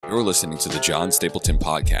You're listening to the John Stapleton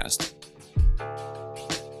Podcast.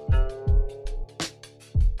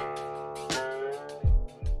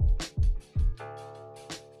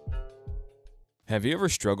 Have you ever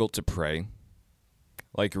struggled to pray?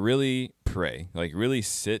 Like really pray, like really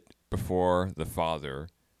sit before the Father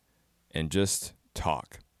and just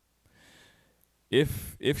talk.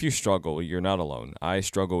 If you struggle, you're not alone. I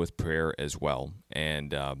struggle with prayer as well,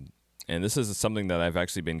 and this is something that I've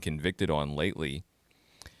actually been convicted on lately.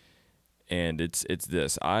 And it's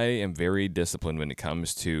this: I am very disciplined when it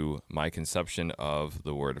comes to my conception of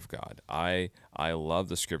the Word of God. I love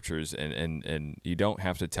the Scriptures, and you don't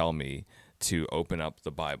have to tell me to open up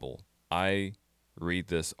the Bible. I read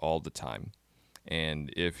this all the time.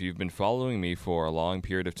 And if you've been following me for a long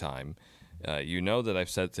period of time, you know that I've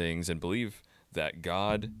said things and believe that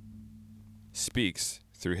God speaks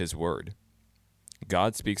through His Word.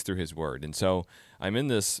 God speaks through His Word. And so I'm in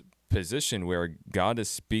this position where God is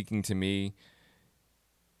speaking to me,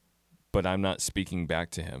 but I'm not speaking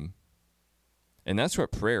back to Him. And that's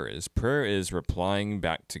what prayer is. Prayer is replying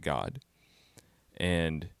back to God.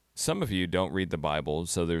 And some of you don't read the Bible,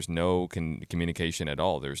 so there's no communication at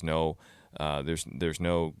all. There's no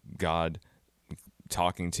God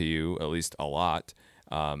talking to you, at least a lot,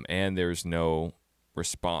 and there's no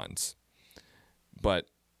response. But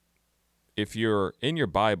if you're in your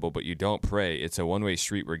Bible but you don't pray, it's a one-way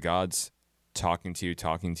street where God's talking to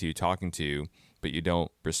you, but you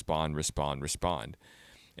don't respond.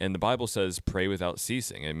 And the Bible says pray without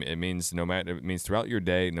ceasing. It means throughout your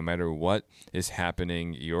day, no matter what is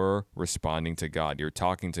happening, you're responding to God. You're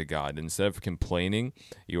talking to God. Instead of complaining,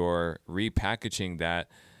 you're repackaging that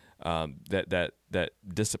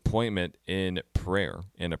disappointment in prayer,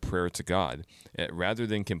 in a prayer to God. Rather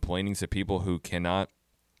than complaining to people who cannot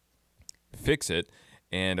fix it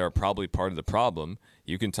and are probably part of the problem,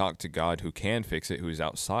 you can talk to God who can fix it, who's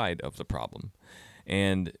outside of the problem.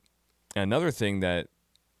 And another thing that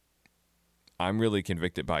I'm really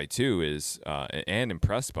convicted by too and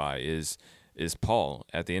impressed by is Paul.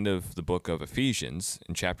 At the end of the book of Ephesians,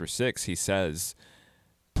 in chapter 6, he says,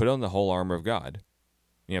 put on the whole armor of God.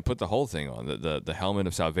 Put the whole thing on, the helmet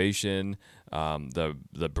of salvation,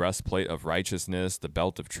 the breastplate of righteousness, the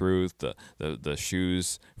belt of truth, the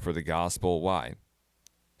shoes for the gospel. Why?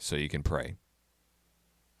 So you can pray.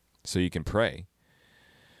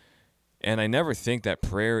 And I never think that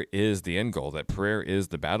prayer is the end goal, that prayer is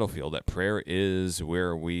the battlefield, that prayer is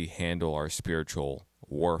where we handle our spiritual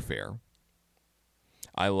warfare.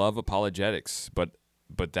 I love apologetics, but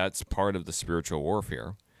that's part of the spiritual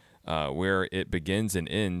warfare. Where it begins and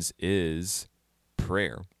ends is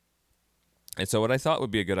prayer. And so what I thought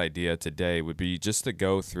would be a good idea today would be just to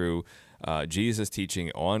go through Jesus'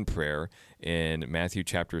 teaching on prayer in Matthew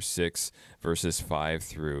chapter 6, verses 5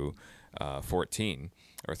 through 14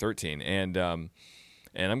 or 13. And I'm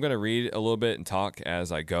going to read a little bit and talk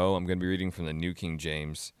as I go. I'm going to be reading from the New King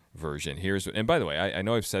James Version. And by the way, I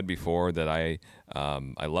know I've said before that I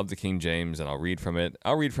love the King James and I'll read from it.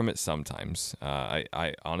 I'll read from it sometimes.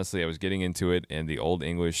 I honestly, I was getting into it and the Old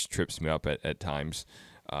English trips me up at times.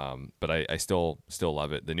 But I still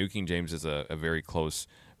love it. The New King James is a very close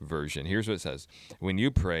version. Here's what it says. When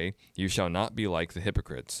you pray, you shall not be like the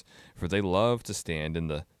hypocrites, for they love to stand in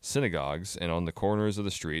the synagogues and on the corners of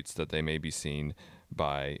the streets that they may be seen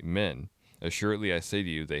by men. Assuredly, I say to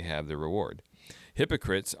you, they have their reward.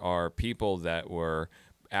 Hypocrites are people that were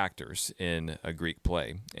actors in a Greek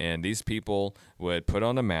play, and these people would put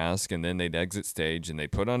on a mask and then they'd exit stage, and they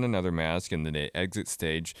put on another mask and then they exit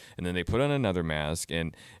stage, and then they put on another mask,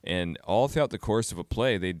 and all throughout the course of a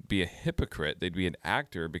play they'd be a hypocrite, they'd be an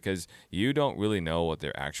actor, because you don't really know what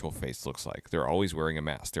their actual face looks like. They're always wearing a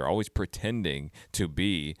mask. They're always pretending to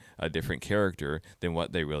be a different character than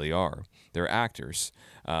what they really are. They're actors.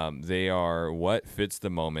 They are what fits the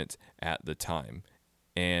moment at the time.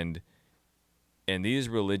 And these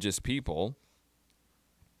religious people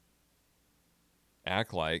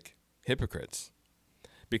act like hypocrites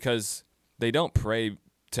because they don't pray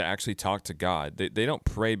to actually talk to God. They don't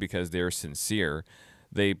pray because they're sincere.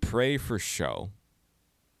 They pray for show.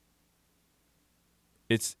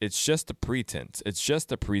 It's just a pretense. It's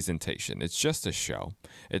just a presentation. It's just a show.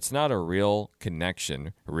 It's not a real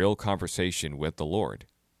connection, a real conversation with the Lord.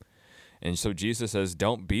 And so Jesus says,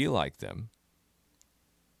 don't be like them.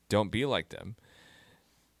 Don't be like them.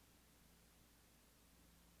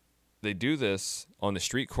 They do this on the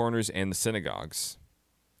street corners and the synagogues.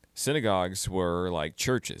 Synagogues were like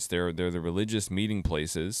churches. They're the religious meeting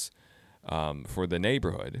places for the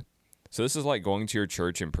neighborhood. So this is like going to your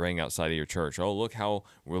church and praying outside of your church. Oh, look how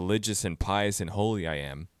religious and pious and holy I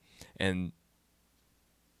am. And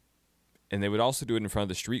And they would also do it in front of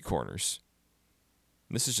the street corners.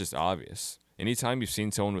 This is just obvious. Anytime you've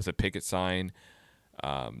seen someone with a picket sign,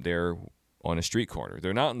 they're on a street corner.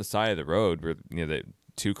 They're not on the side of the road where the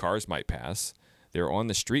two cars might pass. They're on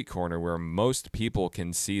the street corner where most people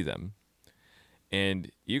can see them.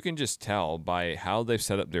 And you can just tell by how they've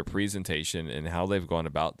set up their presentation and how they've gone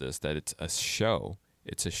about this that it's a show.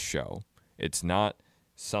 It's a show. It's not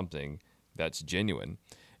something that's genuine.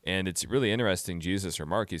 And it's really interesting, Jesus'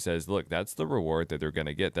 remark, he says, look, that's the reward that they're going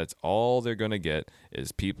to get. That's all they're going to get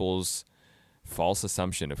is people's false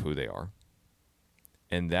assumption of who they are.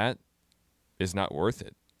 And that is not worth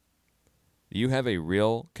it. You have a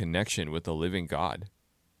real connection with the living God.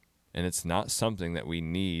 And it's not something that we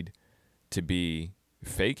need to be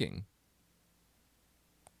faking.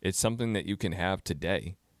 It's something that you can have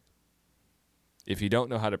today. If you don't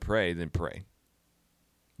know how to pray, then pray.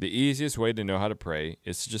 The easiest way to know how to pray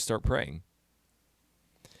is to just start praying.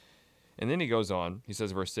 And then he goes on, he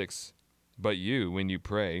says, verse 6, but you, when you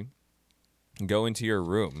pray, go into your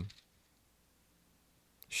room,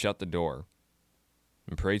 shut the door,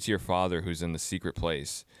 and pray to your Father who's in the secret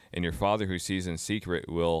place, and your Father who sees in secret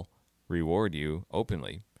will reward you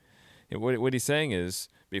openly. And what he's saying is,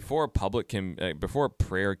 before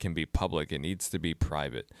prayer can be public, it needs to be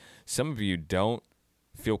private. Some of you don't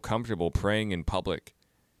feel comfortable praying in public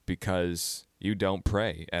because you don't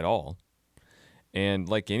pray at all. And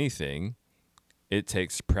like anything, it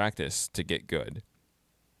takes practice to get good.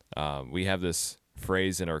 We have this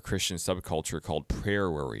phrase in our Christian subculture called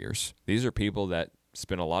prayer warriors. These are people that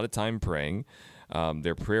spend a lot of time praying.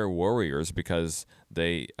 They're prayer warriors because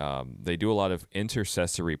they do a lot of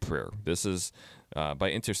intercessory prayer. This is,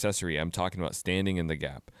 by intercessory, I'm talking about standing in the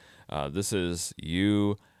gap. This is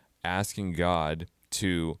you asking God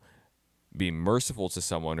to be merciful to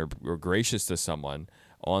someone or gracious to someone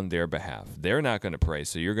on their behalf. They're not going to pray,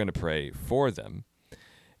 so you're going to pray for them.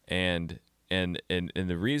 And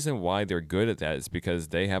the reason why they're good at that is because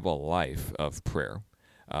they have a life of prayer.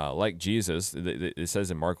 Like Jesus, it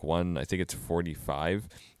says in Mark 1, I think it's 45,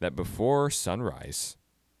 that before sunrise,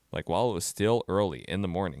 like while it was still early in the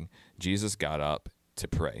morning, Jesus got up to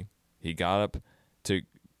pray. He got up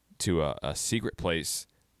to a secret place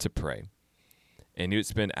to pray. And he would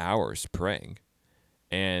spend hours praying.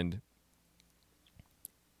 And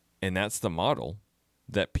that's the model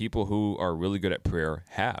that people who are really good at prayer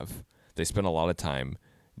have. They spend a lot of time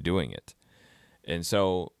doing it. And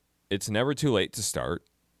so it's never too late to start,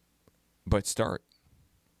 but start.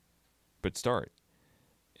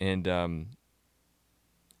 And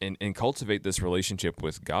cultivate this relationship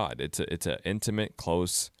with God. It's an intimate,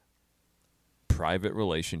 close, private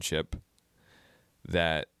relationship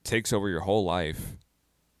that takes over your whole life,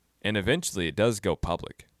 and eventually it does go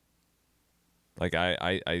public. Like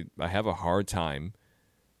I have a hard time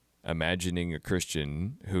imagining a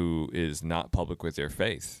Christian who is not public with their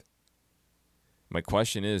faith. My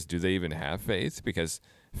question is, do they even have faith? Because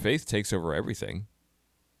faith takes over everything.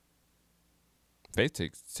 Faith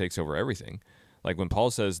takes over everything. Like when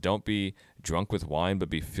Paul says, don't be drunk with wine,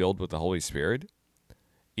 but be filled with the Holy Spirit.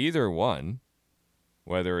 Either one,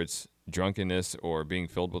 whether it's drunkenness or being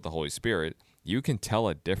filled with the Holy Spirit, you can tell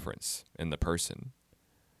a difference in the person.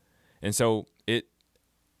 And so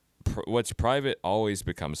what's private always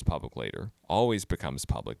becomes public later, always becomes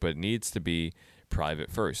public, but it needs to be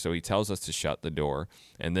private first. So he tells us to shut the door.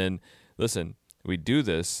 And then, listen, we do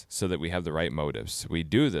this so that we have the right motives. We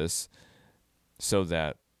do this so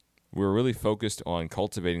that we're really focused on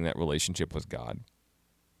cultivating that relationship with God.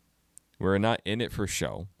 We're not in it for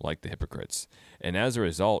show like the hypocrites. And as a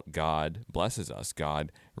result, God blesses us.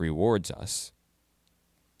 God rewards us.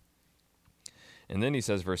 And then he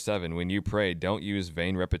says, verse 7, when you pray, don't use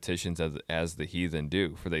vain repetitions as the heathen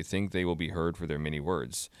do, for they think they will be heard for their many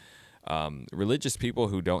words. Religious people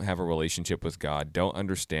who don't have a relationship with God don't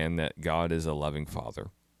understand that God is a loving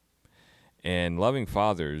father. And loving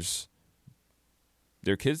fathers,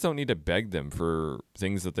 their kids don't need to beg them for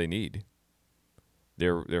things that they need.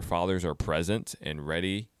 Their fathers are present and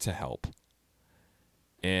ready to help.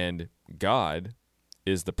 And God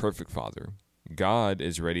is the perfect father. God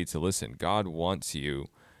is ready to listen. God wants you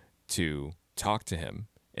to talk to him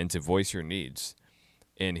and to voice your needs.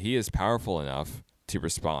 And he is powerful enough to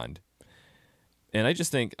respond. And I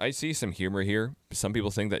just think, I see some humor here. Some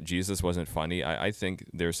people think that Jesus wasn't funny. I think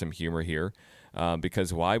there's some humor here.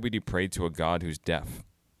 Because why would you pray to a God who's deaf?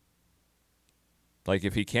 Like,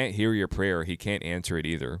 if he can't hear your prayer, he can't answer it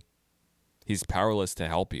either. He's powerless to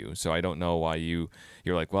help you. So I don't know why you're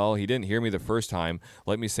like, well, he didn't hear me the first time.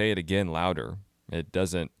 Let me say it again louder. It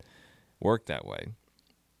doesn't work that way.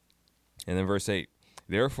 And then verse 8,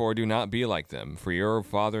 Therefore, do not be like them, for your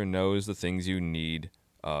Father knows the things you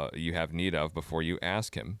have need of before you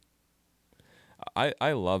ask him.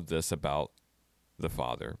 I love this about the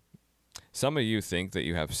Father. Some of you think that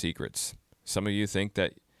you have secrets. Some of you think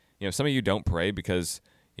that, some of you don't pray because,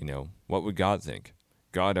 what would God think?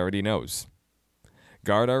 God already knows.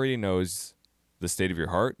 God already knows the state of your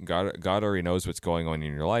heart. God already knows what's going on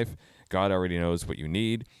in your life. God already knows what you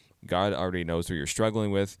need. God already knows what you're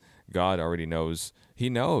struggling with. God already knows. He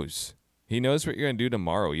knows. He knows what you're going to do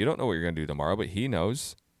tomorrow. You don't know what you're going to do tomorrow, but he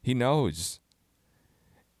knows. He knows.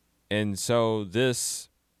 And so this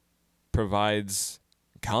provides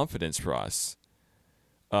confidence for us,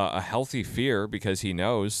 a healthy fear because he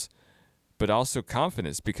knows, but also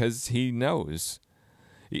confidence because he knows.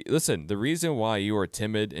 Listen, the reason why you are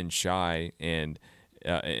timid and shy and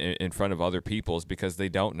in front of other people is because they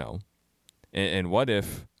don't know. And what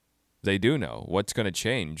if they do know? What's going to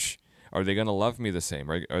change? Are they going to love me the same?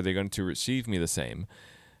 Are they going to receive me the same?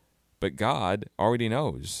 But God already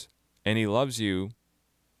knows, and he loves you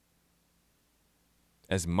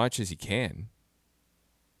as much as he can.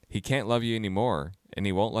 He can't love you anymore, and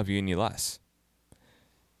he won't love you any less.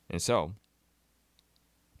 And so,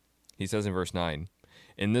 he says in verse 9,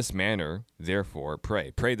 in this manner, therefore,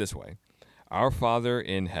 pray. Pray this way. Our Father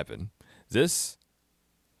in heaven. This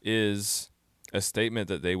is a statement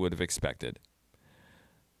that they would have expected.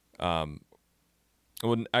 Well,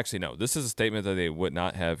 actually, no. This is a statement that they would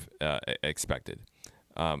not have expected.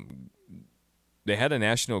 They had a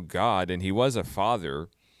national God, and he was a father,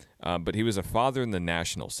 but he was a father in the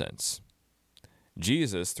national sense.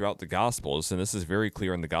 Jesus, throughout the Gospels, and this is very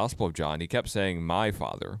clear in the Gospel of John, he kept saying, my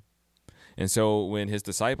Father. And so when his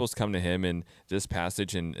disciples come to him in this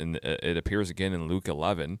passage, and it appears again in Luke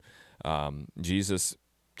 11, Jesus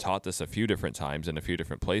taught this a few different times in a few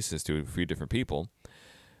different places to a few different people.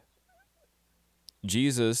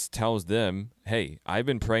 Jesus tells them, hey, I've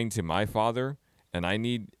been praying to my Father, and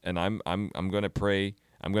I'm going to pray.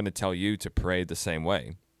 I'm going to tell you to pray the same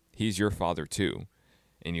way. He's your Father too,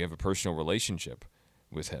 and you have a personal relationship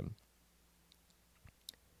with him.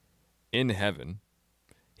 In heaven,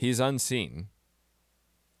 he's unseen.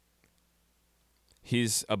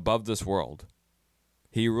 He's above this world.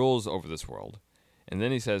 He rules over this world. And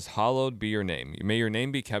then he says, hallowed be your name. May your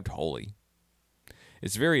name be kept holy.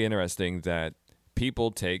 It's very interesting that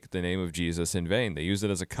people take the name of Jesus in vain. They use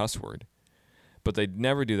it as a cuss word. But they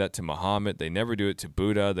never do that to Muhammad. They never do it to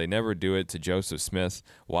Buddha. They never do it to Joseph Smith.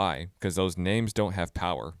 Why? Because those names don't have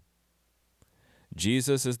power.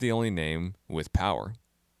 Jesus is the only name with power.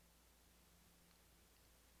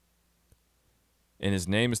 And his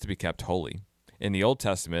name is to be kept holy. In the Old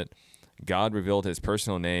Testament, God revealed his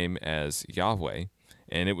personal name as Yahweh,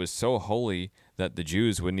 and it was so holy that the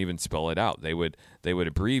Jews wouldn't even spell it out. They would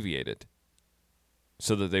abbreviate it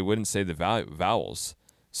so that they wouldn't say the vowels,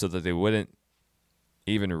 so that they wouldn't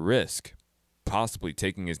even risk possibly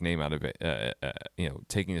taking his name out of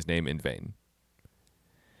taking his name in vain.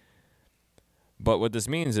 But what this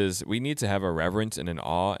means is we need to have a reverence and an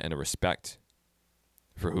awe and a respect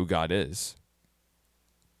for who God is.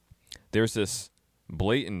 There's this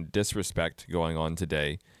blatant disrespect going on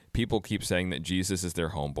today. People keep saying that Jesus is their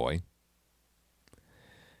homeboy.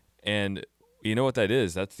 And you know what that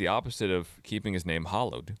is? That's the opposite of keeping his name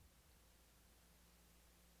hallowed.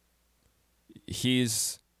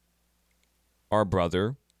 He's our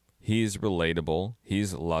brother. He's relatable.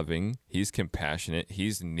 He's loving. He's compassionate.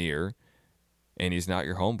 He's near. And he's not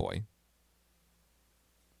your homeboy.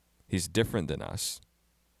 He's different than us.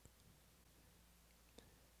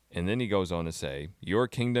 And then he goes on to say, your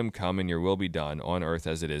kingdom come and your will be done on earth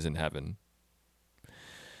as it is in heaven.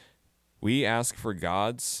 We ask for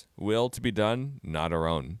God's will to be done, not our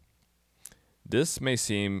own. This may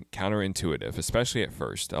seem counterintuitive, especially at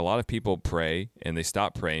first. A lot of people pray and they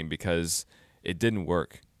stop praying because it didn't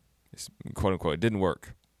work. Quote unquote, it didn't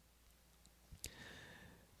work.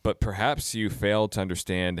 But perhaps you fail to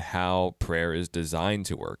understand how prayer is designed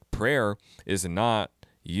to work. Prayer is not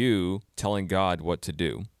you telling God what to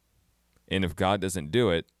do. And if God doesn't do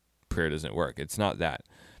it, prayer doesn't work. It's not that.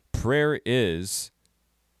 Prayer is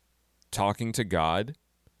talking to God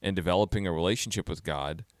and developing a relationship with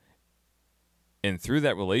God. And through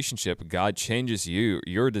that relationship, God changes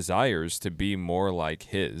your desires to be more like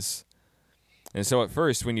his. And so at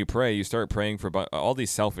first, when you pray, you start praying for all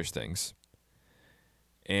these selfish things.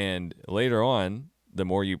 And later on, the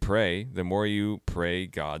more you pray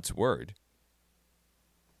God's word.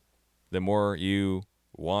 The more you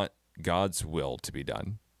want God's will to be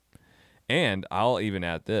done. And I'll even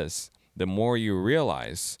add this, the more you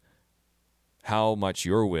realize how much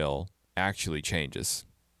your will actually changes.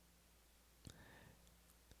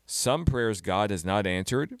 some prayers God has not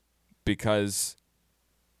answered because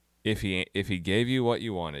if he gave you what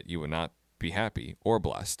you wanted, you would not be happy or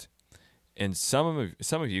blessed. And some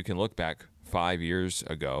of you can look back 5 years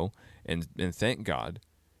ago and thank God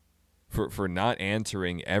for not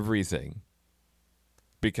answering everything,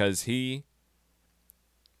 because he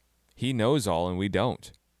knows all and we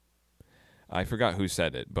don't. I forgot who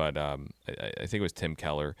said it, but I think it was Tim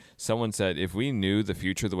Keller. Someone said, if we knew the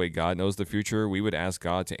future the way God knows the future, we would ask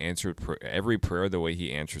God to answer every prayer the way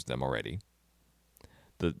he answers them already.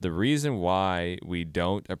 The reason why we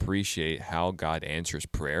don't appreciate how God answers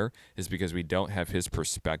prayer is because we don't have his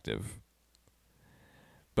perspective.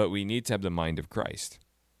 But we need to have the mind of Christ.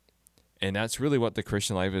 And that's really what the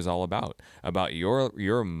Christian life is all about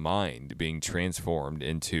your mind being transformed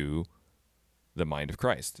into the mind of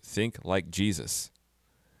Christ. Think like Jesus.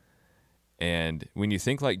 And when you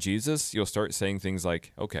think like Jesus, you'll start saying things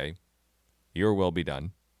like, okay, your will be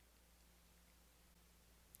done.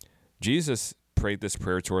 Jesus prayed this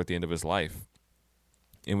prayer toward the end of his life.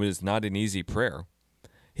 It was not an easy prayer.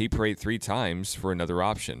 He prayed 3 times for another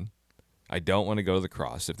option. I don't want to go to the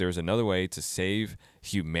cross. If there's another way to save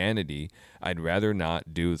humanity, I'd rather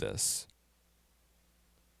not do this.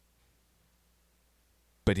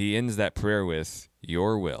 But he ends that prayer with,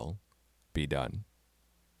 your will be done.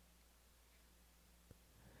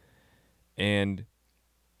 And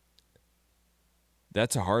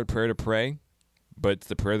that's a hard prayer to pray, but it's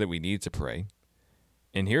the prayer that we need to pray.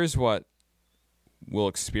 And here's what we'll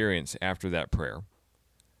experience after that prayer.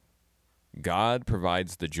 God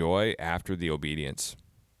provides the joy after the obedience.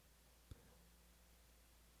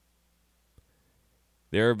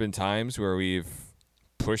 There have been times where we've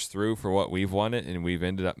pushed through for what we've wanted and we've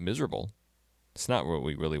ended up miserable. It's not what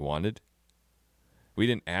we really wanted. We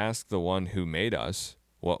didn't ask the one who made us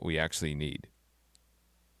what we actually need.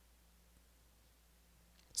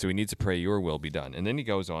 So we need to pray, your will be done. And then he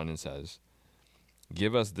goes on and says,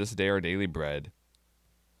 give us this day our daily bread.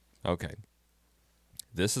 Okay.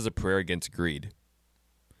 This is a prayer against greed.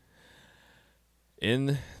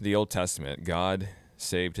 In the Old Testament, God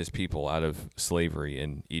saved his people out of slavery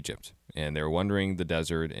in Egypt. And they're wandering the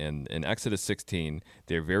desert. And in Exodus 16,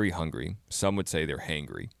 they're very hungry. Some would say they're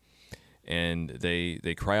hangry. And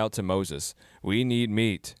they cry out to Moses, we need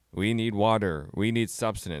meat. We need water. We need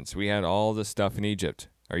substance. We had all this stuff in Egypt.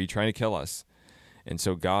 Are you trying to kill us? And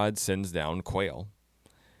so God sends down quail.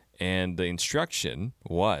 And the instruction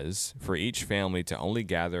was for each family to only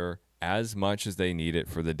gather as much as they needed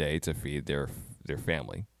for the day to feed their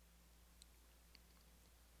family.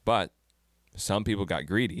 But some people got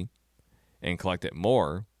greedy and collected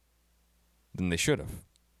more than they should have.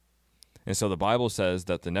 And so the Bible says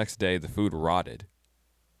that the next day the food rotted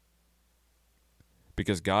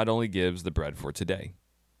because God only gives the bread for today.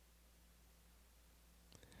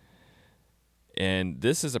 And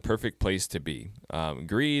this is a perfect place to be.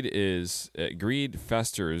 Greed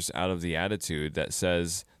festers out of the attitude that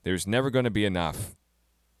says there's never going to be enough,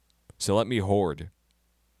 so let me hoard,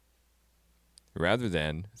 rather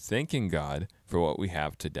than thanking God for what we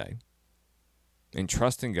have today and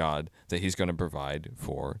trusting God that he's going to provide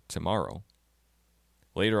for tomorrow.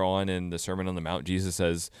 Later on in the Sermon on the Mount, Jesus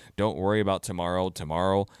says, don't worry about tomorrow.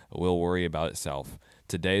 Tomorrow will worry about itself.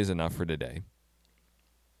 Today is enough for today.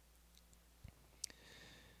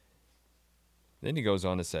 Then he goes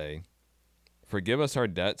on to say, forgive us our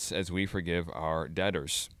debts as we forgive our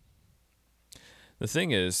debtors. The thing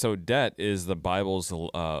is, so debt is the Bible's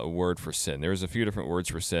word for sin. There's a few different words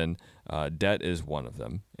for sin. Debt is one of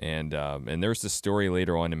them. And there's this story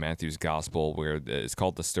later on in Matthew's gospel where it's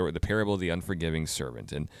called the parable of the unforgiving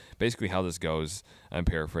servant. And basically how this goes, I'm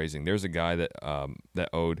paraphrasing. There's a guy that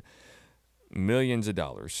owed millions of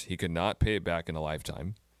dollars. He could not pay it back in a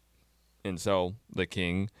lifetime. And so the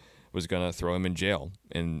king was going to throw him in jail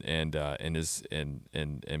and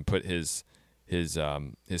put his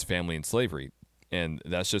family in slavery. And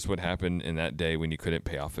that's just what happened in that day when you couldn't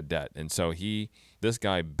pay off a debt. And so this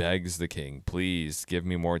guy begs the king, please give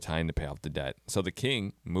me more time to pay off the debt. So the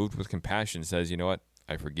king, moved with compassion, says, you know what?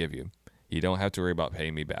 I forgive you. You don't have to worry about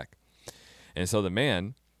paying me back. And so the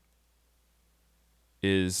man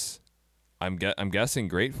is, I'm guessing,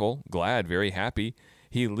 grateful, glad, very happy.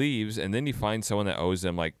 He leaves, and then he finds someone that owes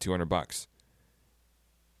him like $200.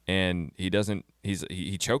 And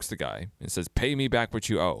he chokes the guy and says, pay me back what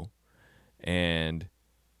you owe. And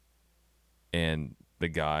the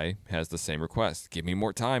guy has the same request. Give me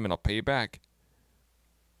more time and I'll pay you back.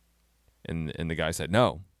 And the guy said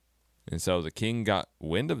no. And so the king got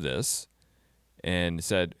wind of this and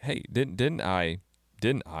said, hey, didn't I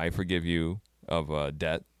forgive you of a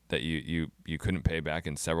debt that you couldn't pay back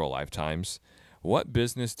in several lifetimes? What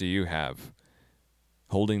business do you have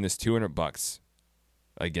holding this $200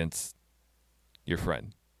 against your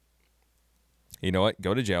friend? You know what?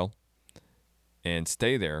 Go to jail and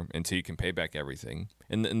stay there until you can pay back everything.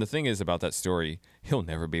 And the thing is about that story, he'll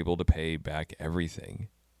never be able to pay back everything.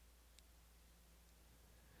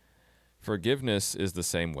 Forgiveness is the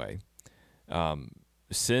same way.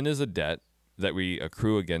 Sin is a debt that we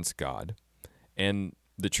accrue against God. And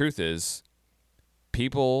the truth is,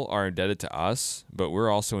 people are indebted to us, but we're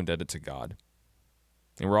also indebted to God.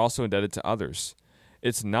 And we're also indebted to others.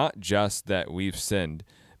 It's not just that we've sinned,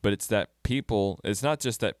 but it's not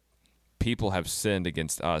just that people have sinned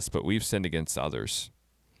against us, but we've sinned against others.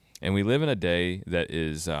 And we live in a day that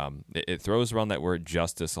is, it throws around that word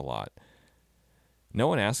justice a lot. No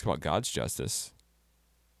one asks about God's justice.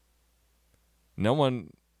 No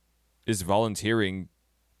one is volunteering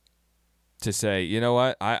to say, you know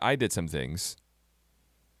what, I did some things.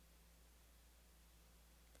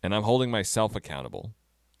 And I'm holding myself accountable.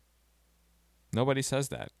 Nobody says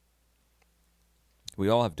that. We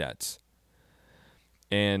all have debts.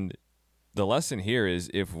 And the lesson here is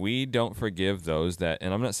if we don't forgive those that,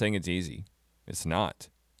 and I'm not saying it's easy. It's not.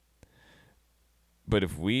 But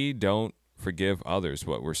if we don't forgive others,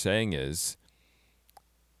 what we're saying is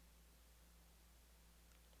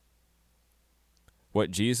what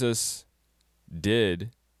Jesus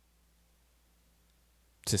did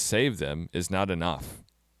to save them is not enough.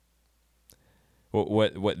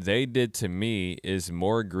 What they did to me is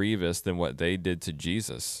more grievous than what they did to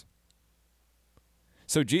Jesus.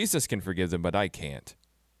 So Jesus can forgive them, but I can't.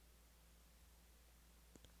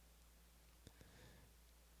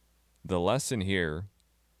 The lesson here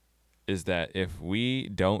is that if we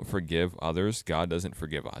don't forgive others, God doesn't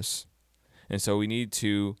forgive us. And so we need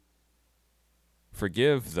to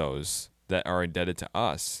forgive those that are indebted to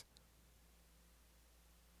us.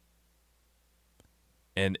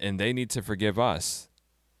 And they need to forgive us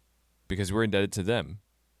because we're indebted to them.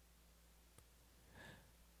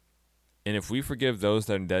 And if we forgive those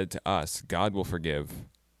that are indebted to us, God will forgive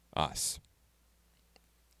us.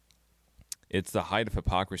 It's the height of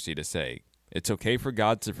hypocrisy to say, it's okay for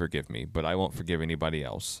God to forgive me, but I won't forgive anybody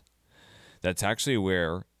else. That's actually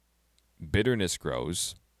where bitterness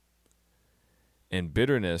grows. And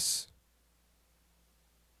bitterness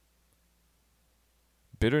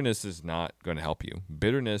is not going to help you.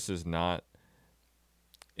 Bitterness is not,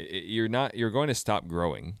 you're going to stop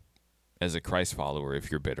growing as a Christ follower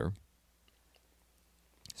if you're bitter.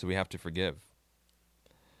 So we have to forgive.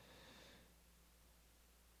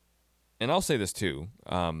 And I'll say this too.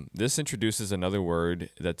 This introduces another word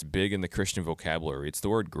that's big in the Christian vocabulary. It's the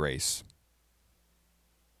word grace.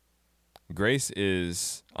 Grace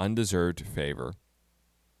is undeserved favor.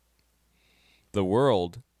 The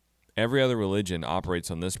world, every other religion operates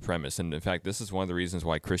on this premise. And in fact, this is one of the reasons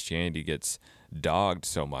why Christianity gets dogged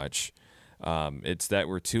so much. It's that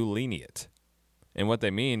we're too lenient. And what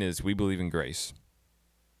they mean is we believe in grace.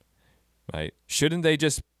 Right? Shouldn't they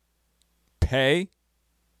just pay?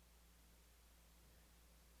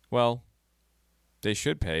 Well, they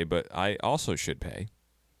should pay, but I also should pay.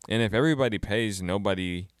 And if everybody pays,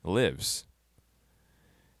 nobody lives.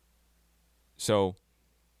 So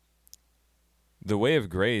the way of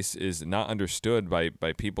grace is not understood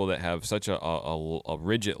by people that have such a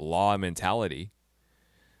rigid law mentality.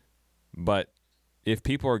 But if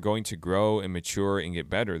people are going to grow and mature and get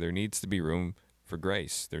better, there needs to be room for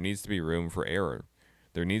grace. There needs to be room for error.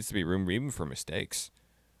 There needs to be room even for mistakes.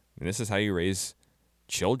 And this is how you raise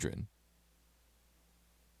children.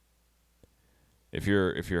 If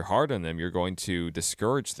you're hard on them, you're going to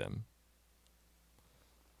discourage them.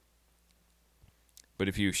 But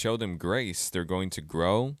if you show them grace, they're going to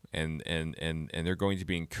grow and they're going to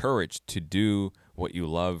be encouraged to do what you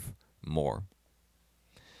love more.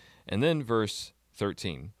 And then verse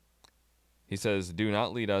 13, he says, "Do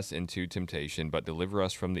not lead us into temptation, but deliver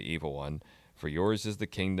us from the evil one. For yours is the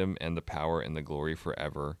kingdom and the power and the glory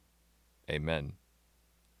forever. Amen."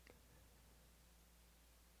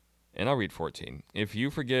 And I'll read 14. "If you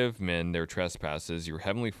forgive men their trespasses, your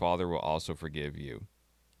heavenly Father will also forgive you.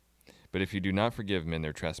 But if you do not forgive men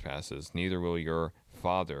their trespasses, neither will your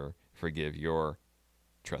Father forgive your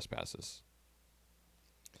trespasses."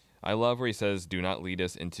 I love where he says, "Do not lead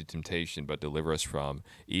us into temptation, but deliver us from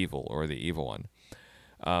evil," or the evil one.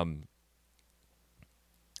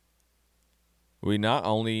 We not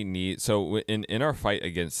only need, so in our fight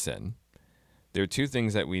against sin, there are two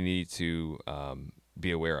things that we need to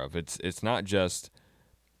be aware of. It's not just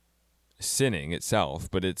sinning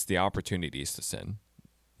itself, but it's the opportunities to sin.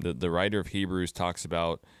 The writer of Hebrews talks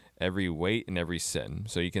about every weight and every sin.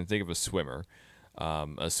 So you can think of a swimmer.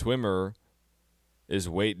 A swimmer is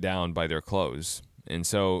weighed down by their clothes. And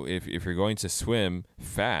so if you're going to swim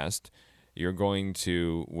fast, you're going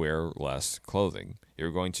to wear less clothing.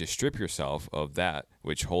 You're going to strip yourself of that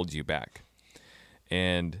which holds you back.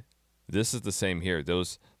 And this is the same here.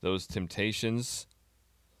 Those temptations,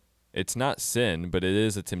 it's not sin, but it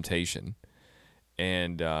is a temptation.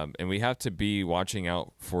 And we have to be watching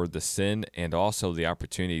out for the sin and also the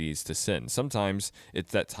opportunities to sin. Sometimes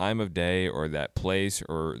it's that time of day or that place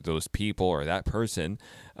or those people or that person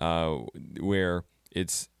where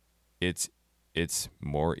it's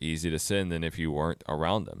more easy to sin than if you weren't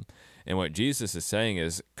around them. And what Jesus is saying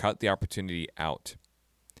is cut the opportunity out.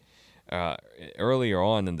 Earlier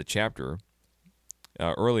on in the chapter,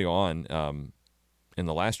 in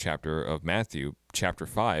the last chapter of Matthew, chapter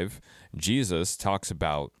 5, Jesus talks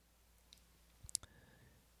about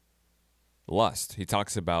lust. He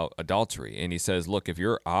talks about adultery. And he says, look, if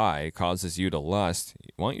your eye causes you to lust,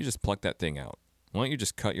 why don't you just pluck that thing out? Why don't you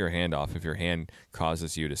just cut your hand off if your hand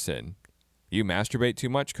causes you to sin? You masturbate too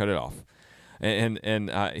much, cut it off. And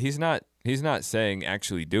he's not saying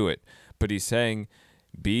actually do it, but he's saying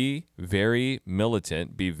be very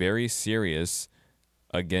militant, be very serious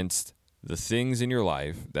against the things in your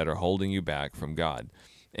life that are holding you back from God.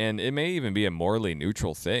 And it may even be a morally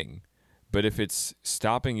neutral thing, but if it's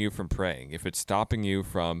stopping you from praying, if it's stopping you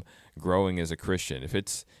from growing as a Christian, if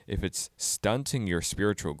it's stunting your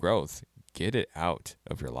spiritual growth, get it out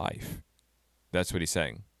of your life. That's what he's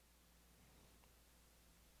saying.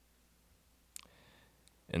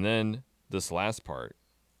 And then this last part,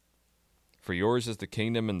 for yours is the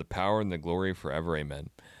kingdom and the power and the glory forever.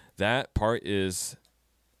 Amen. That part is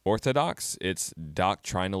orthodox. It's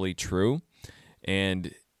doctrinally true.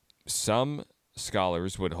 And some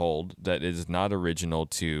scholars would hold that it is not original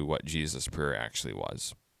to what Jesus' prayer actually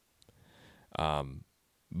was.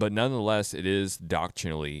 But nonetheless, it is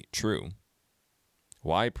doctrinally true.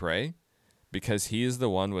 Why pray? Because he is the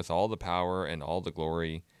one with all the power and all the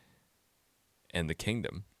glory and the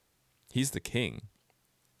kingdom. He's the king.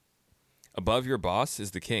 Above your boss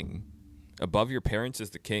is the king. Above your parents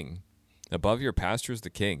is the king. Above your pastor is the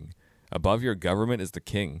king. Above your government is the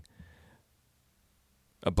king.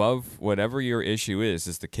 Above whatever your issue is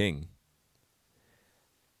the king.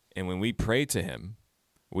 And when we pray to him,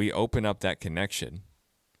 we open up that connection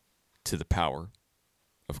to the power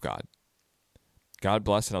of God. God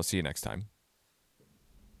bless, and I'll see you next time.